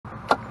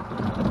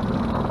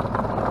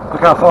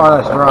Look how far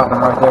that's dropping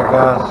right there,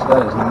 guys.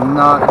 That is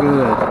not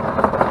good.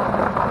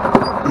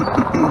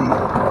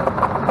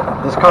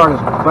 This cart is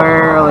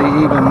barely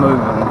even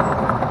moving.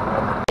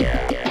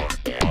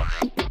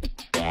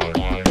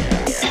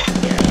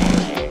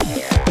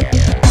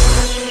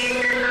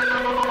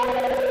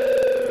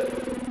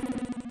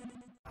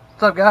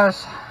 What's up,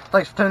 guys?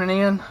 Thanks for tuning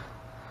in.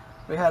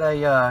 We had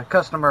a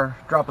customer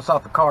drop us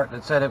off a cart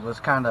that said it was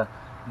kind of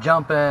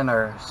jumping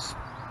or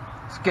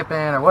skipping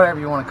or whatever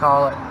you want to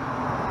call it.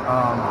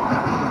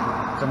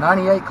 It's a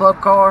 98 club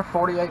car,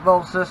 48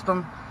 volt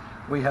system.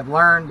 We have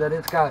learned that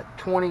it's got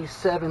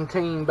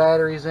 2017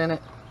 batteries in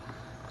it.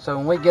 So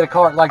when we get a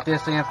cart like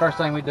this in, first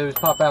thing we do is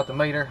pop out the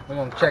meter. We're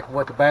going to check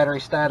what the battery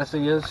status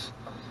is.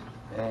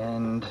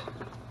 And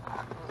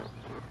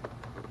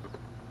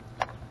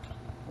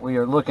we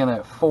are looking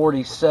at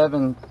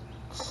 47.6,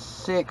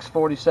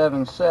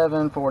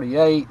 47.7,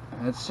 48.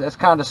 It's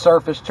kind of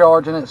surface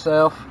charging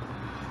itself.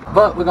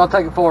 But we're going to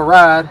take it for a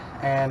ride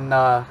and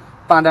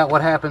find out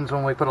what happens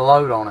when we put a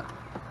load on it.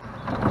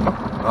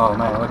 Oh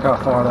man, look how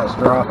far that's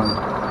dropping.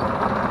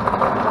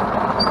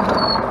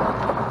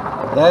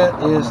 That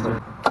is the...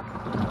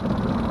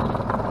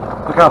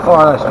 Look how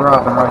far that's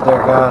dropping right there,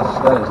 guys.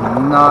 That is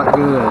not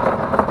good.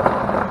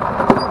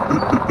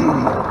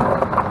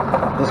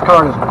 This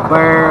cart is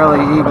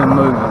barely even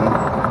moving.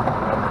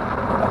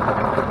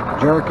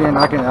 Jerking,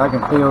 I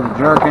can feel the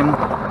jerking.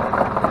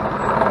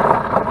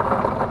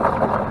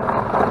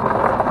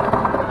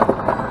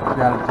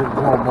 Got it to the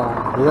floor ball.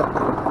 Yep.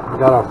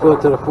 Got our foot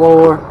to the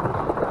floor,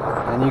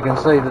 and you can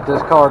see that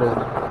this cart is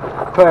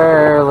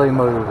barely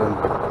moving.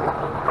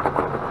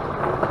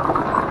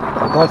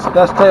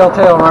 That's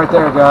telltale right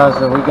there, guys,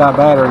 that we got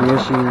battery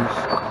issues.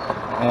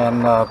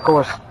 And of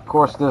course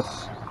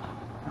this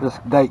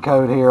date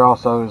code here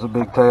also is a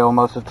big tell.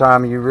 Most of the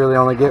time you really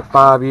only get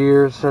 5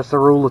 years. That's the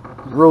rule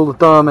of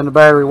thumb in the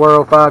battery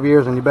world, 5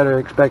 years, and you better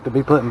expect to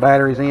be putting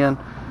batteries in.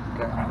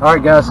 Okay.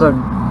 Alright guys, so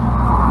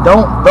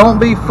don't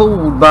be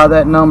fooled by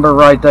that number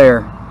right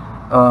there,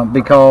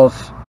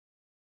 because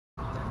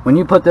when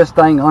you put this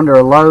thing under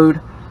a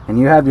load and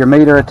you have your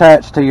meter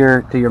attached to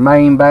your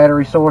main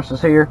battery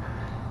sources here,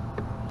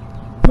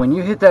 when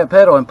you hit that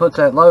pedal and puts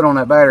that load on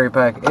that battery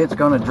pack, it's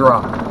going to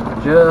drop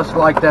just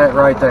like that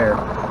right there.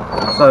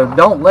 So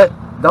don't let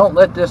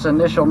this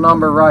initial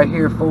number right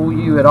here fool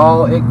you at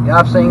all.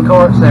 I've seen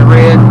carts that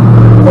read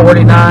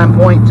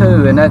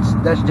 49.2, and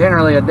that's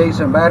generally a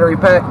decent battery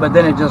pack, but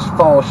then it just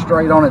falls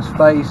straight on its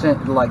face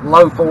in like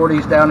low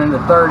 40s down into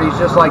 30s,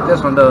 just like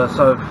this one does.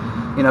 So,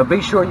 you know, be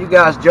sure you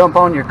guys jump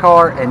on your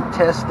cart and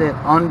test it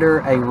under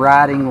a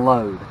riding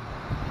load.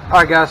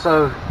 Alright guys,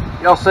 so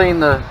y'all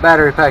seen the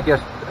battery pack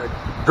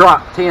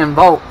drop 10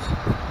 volts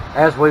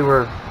as we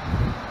were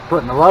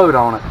putting the load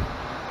on it.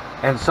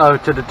 And so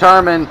to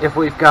determine if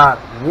we've got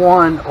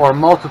one or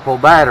multiple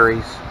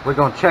batteries, we're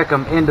going to check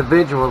them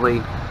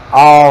individually,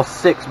 all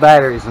 6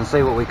 batteries, and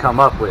see what we come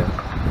up with.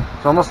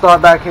 So I'm going to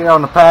start back here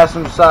on the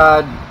passenger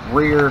side,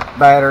 rear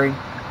battery.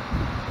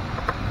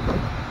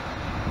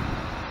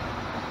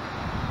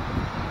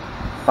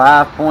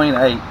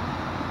 5.8.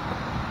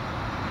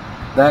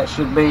 That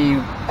should be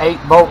 8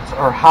 volts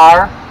or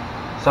higher.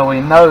 So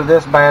we know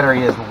this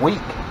battery is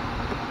weak.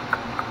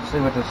 See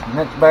what this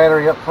next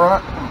battery up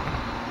front.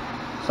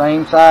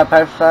 Same side,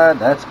 passenger side.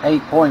 That's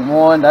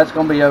 8.1. That's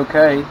going to be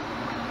okay.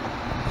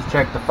 Let's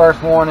check the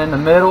first one in the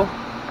middle.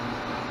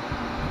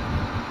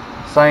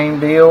 Same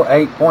deal.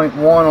 8.1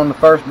 on the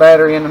first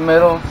battery in the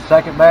middle.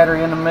 Second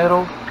battery in the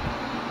middle.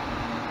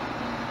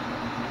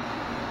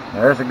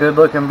 There's a good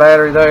looking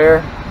battery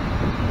there.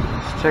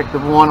 Let's check the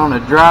one on the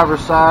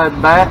driver's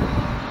side back.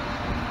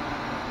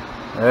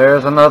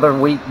 There's another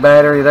weak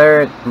battery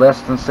there at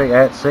less than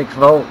 6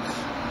 volts.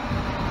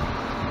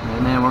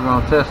 And then we're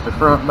going to test the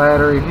front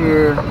battery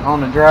here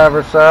on the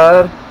driver's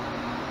side.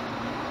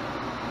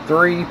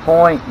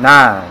 3.9.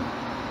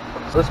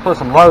 So let's put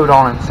some load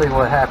on it and see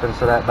what happens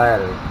to that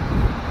battery.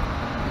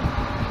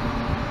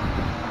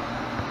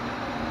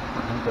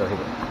 Go ahead.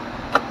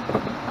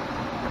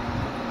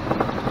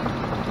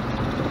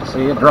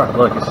 See it drop.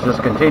 Look, it's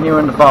just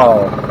continuing to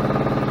fall.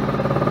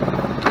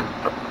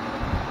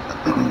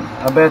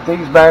 I bet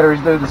these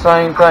batteries do the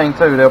same thing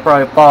too. They'll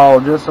probably fall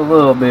just a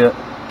little bit.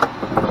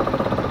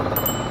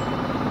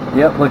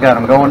 Yep, look at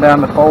them going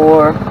down to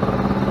 4.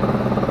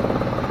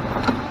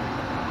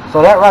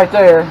 So that right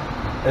there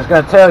is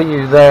going to tell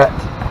you that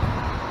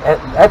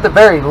at the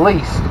very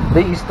least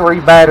these 3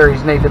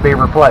 batteries need to be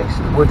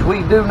replaced, which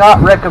we do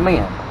not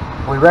recommend.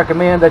 We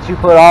recommend that you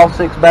put all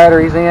 6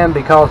 batteries in,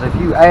 because if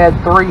you add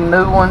 3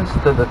 new ones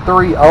to the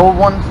 3 old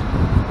ones,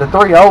 the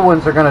 3 old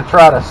ones are going to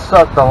try to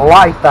suck the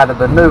life out of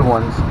the new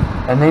ones,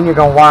 and then you're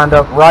going to wind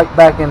up right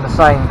back in the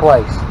same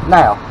place.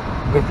 Now,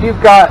 if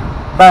you've got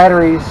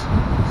batteries,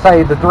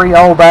 say the 3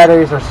 old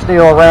batteries are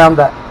still around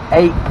the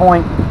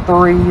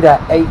 8.3 to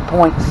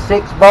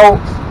 8.6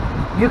 volts,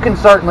 you can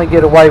certainly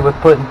get away with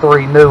putting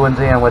 3 new ones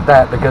in with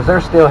that, because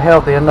they're still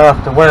healthy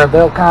enough to where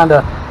they'll kind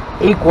of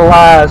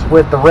equalize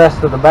with the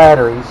rest of the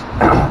batteries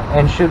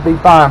and should be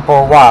fine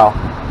for a while.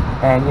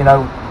 And you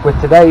know, with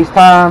today's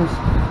times,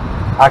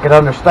 I could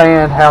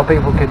understand how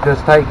people could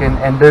just take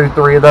and do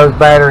 3 of those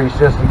batteries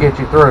just to get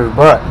you through,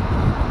 but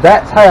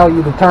that's how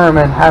you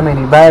determine how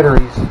many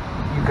batteries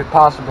you could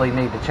possibly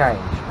need to change.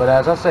 But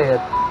as I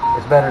said,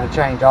 it's better to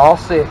change all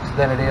 6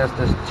 than it is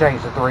to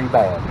change the 3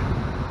 bad.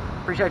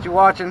 Appreciate you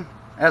watching.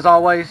 As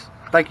always,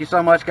 thank you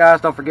so much,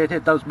 guys. Don't forget to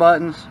hit those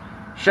buttons,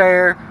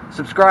 share,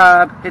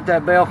 subscribe, hit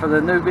that bell for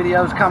the new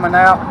videos coming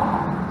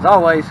out. As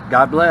always,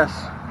 God bless.